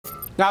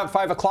Now at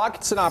 5 o'clock,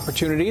 it's an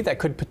opportunity that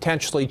could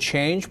potentially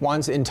change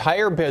one's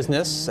entire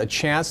business, a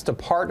chance to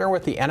partner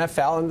with the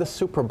NFL in the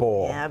Super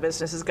Bowl. Yeah,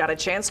 businesses got a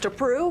chance to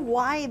prove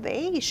why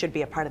they should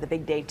be a part of the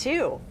big day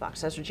too.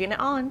 Fox 5's Regina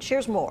On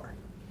shares more.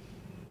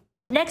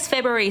 Next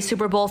February,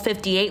 Super Bowl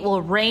 58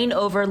 will reign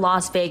over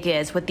Las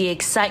Vegas. With the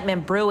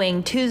excitement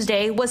brewing,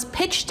 Tuesday was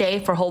pitch day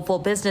for hopeful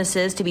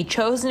businesses to be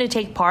chosen to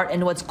take part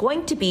in what's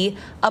going to be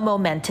a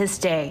momentous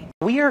day.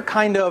 We are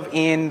kind of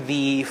in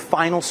the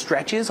final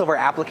stretches of our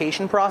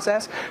application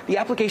process. The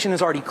application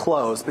is already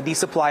closed, but these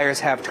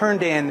suppliers have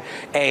turned in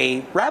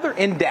a rather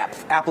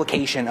in-depth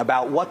application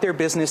about what their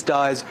business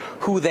does,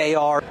 who they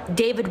are.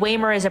 David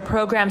Waymer is a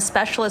program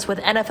specialist with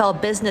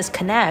NFL Business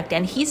Connect,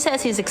 and he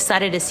says he's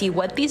excited to see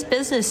what these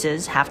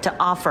businesses have to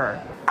offer.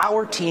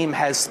 Our team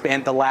has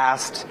spent the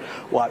last,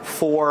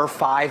 4 or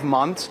 5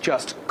 months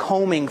just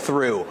combing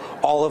through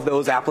all of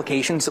those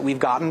applications that we've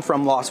gotten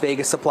from Las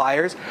Vegas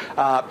suppliers,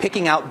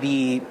 picking out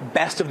the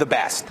best of the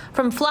best.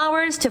 From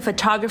flowers to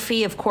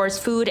photography, of course,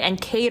 food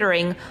and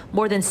catering,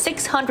 more than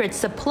 600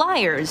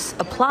 suppliers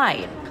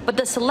applied. But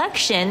the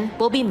selection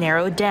will be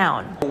narrowed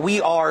down.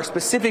 We are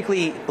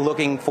specifically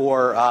looking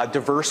for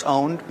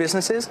diverse-owned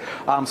businesses.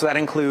 So that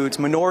includes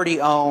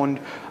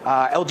minority-owned,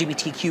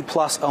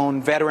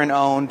 LGBTQ+-owned,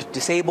 veteran-owned,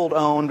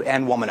 disabled-owned,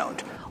 and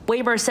woman-owned.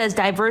 Waymer says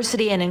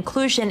diversity and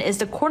inclusion is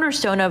the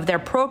cornerstone of their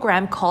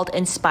program called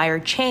Inspire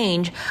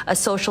Change, a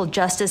social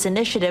justice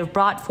initiative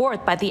brought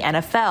forth by the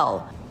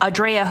NFL.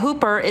 Andrea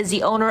Hooper is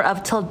the owner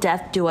of Till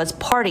Death Do Us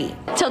Party.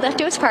 Till Death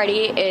Do Us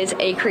Party is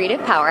a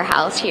creative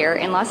powerhouse here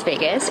in Las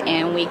Vegas,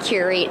 and we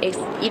curate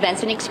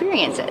events and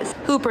experiences.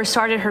 Hooper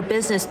started her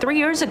business 3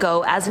 years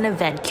ago as an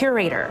event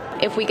curator.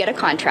 If we get a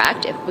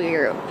contract, if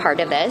we're part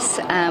of this,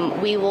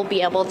 we will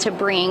be able to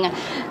bring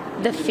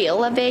the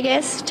feel of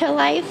Vegas to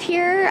life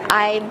here.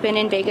 I've been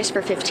in Vegas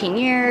for 15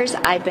 years.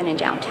 I've been in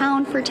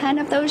downtown for 10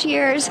 of those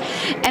years.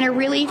 And I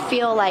really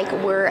feel like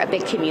we're a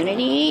big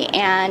community,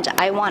 and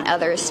I want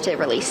others to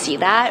really see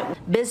that.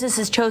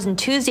 Businesses chosen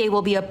Tuesday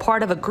will be a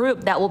part of a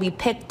group that will be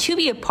picked to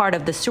be a part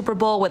of the Super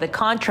Bowl with a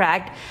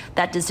contract.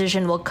 That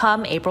decision will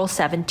come April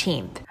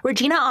 17th.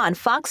 Regina On,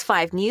 Fox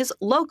 5 News,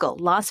 Local,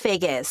 Las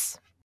Vegas.